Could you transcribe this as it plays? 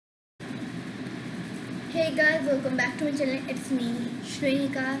Hey guys, welcome back to my channel. It's me,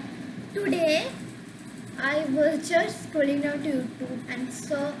 Shrenika. Today, I was just scrolling down to YouTube and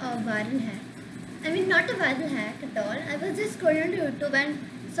saw a viral hack. I mean, not a viral hack at all. I was just scrolling down to YouTube and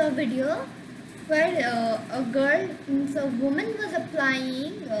saw a video where a woman was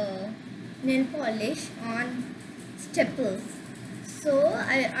applying nail polish on staples. So,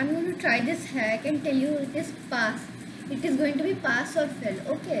 I'm going to try this hack and tell you it is pass. It is going to be pass or fail.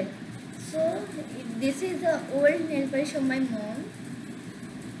 Okay. So this is the old nail polish of my mom.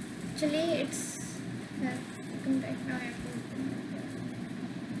 Actually, it's right now.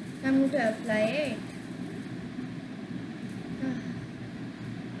 I'm going to apply it.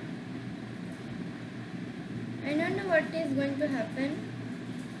 I don't know what is going to happen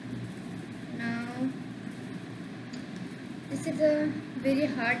now. This is a very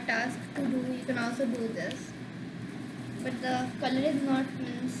hard task to do. You can also do this, but the color is not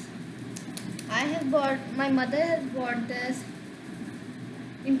means. My mother has bought this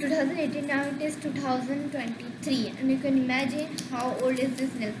in 2018, now it is 2023 and you can imagine how old is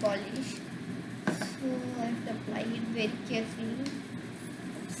this nail polish. So I have to apply it very carefully.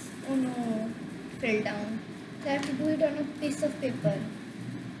 Oops. Oh no, it fell down. So I have to do it on a piece of paper.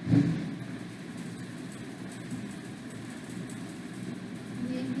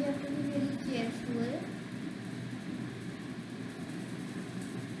 We have to be very careful.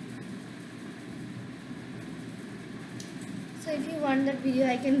 So if you want that video,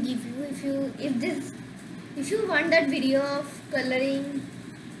 I can give you. If you want that video of coloring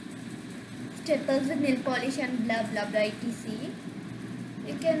staples with nail polish and blah blah blah etc.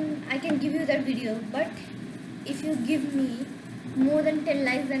 I can give you that video. But if you give me more than 10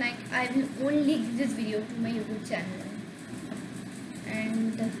 likes, then I will only give this video to my YouTube channel.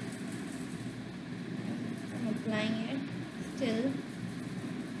 And I'm applying it still.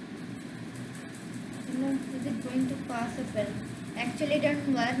 Is it going to pass or fail? Actually, I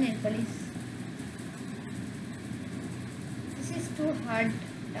don't wear nail polish. This is too hard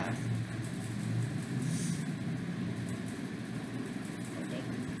task. It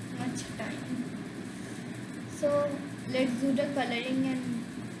takes much time. So let's do the coloring and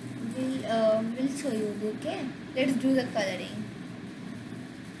we'll show you. Okay? Let's do the coloring.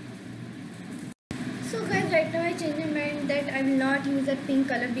 So guys, right now I changed my mind that I will not use a pink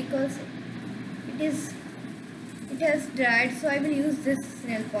color because it has dried, so I will use this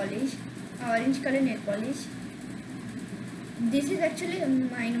nail polish, orange color nail polish. This is actually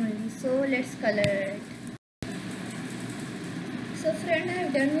mine only, so let's color it. So friend, I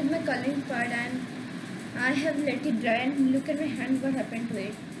have done with my coloring part and I have let it dry, and look at my hand, what happened to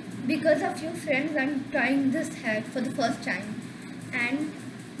it. Because of you friends, I am trying this hack for the first time, and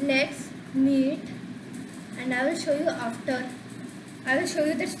let's meet and I will show you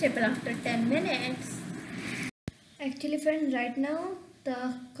the staple after 10 minutes. Actually friends, right now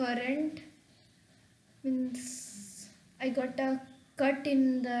the current means I got a cut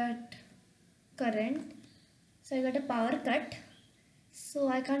in that current. So I got a power cut. So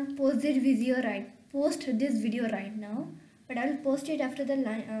I can't post this video right now. But I will post it after the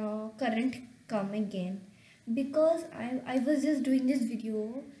current come again. Because I was just doing this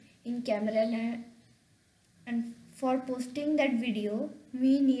video in camera and for posting that video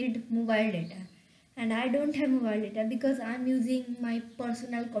we need mobile data, and I don't have mobile data because I'm using my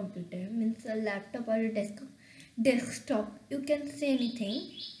personal computer, means a laptop or a desktop, you can say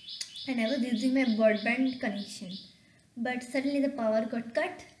anything, and I was using my broadband connection, but suddenly the power got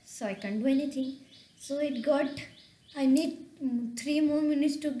cut, so I can't do anything. So I need 3 more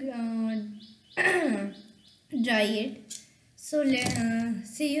minutes to dry it. So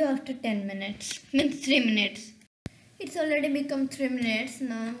see you after 10 minutes, means 3 minutes. It's already become 3 minutes.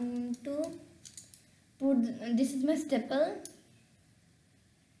 Now I'm going to put, this is my staple.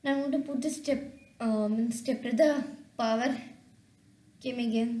 Now I'm going to put the stapler, the power came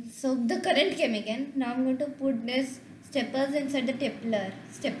again. So the current came again. Now I'm going to put this staples inside the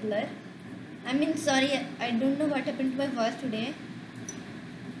stapler. I mean, sorry, I don't know what happened to my voice today.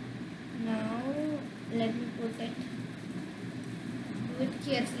 Now let me put it. Do it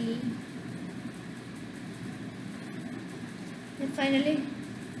carefully. And finally,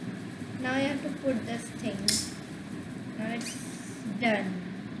 now I have to put this thing. Now it's done.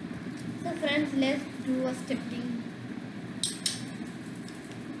 So friends, let's do a stapling.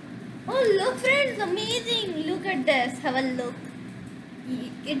 Oh look friends, amazing! Look at this. Have a look.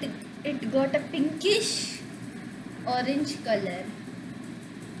 It got a pinkish orange color.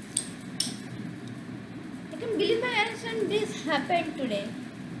 I can't believe my eyes when this happened today.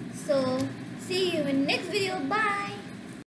 So see you in next video. Bye.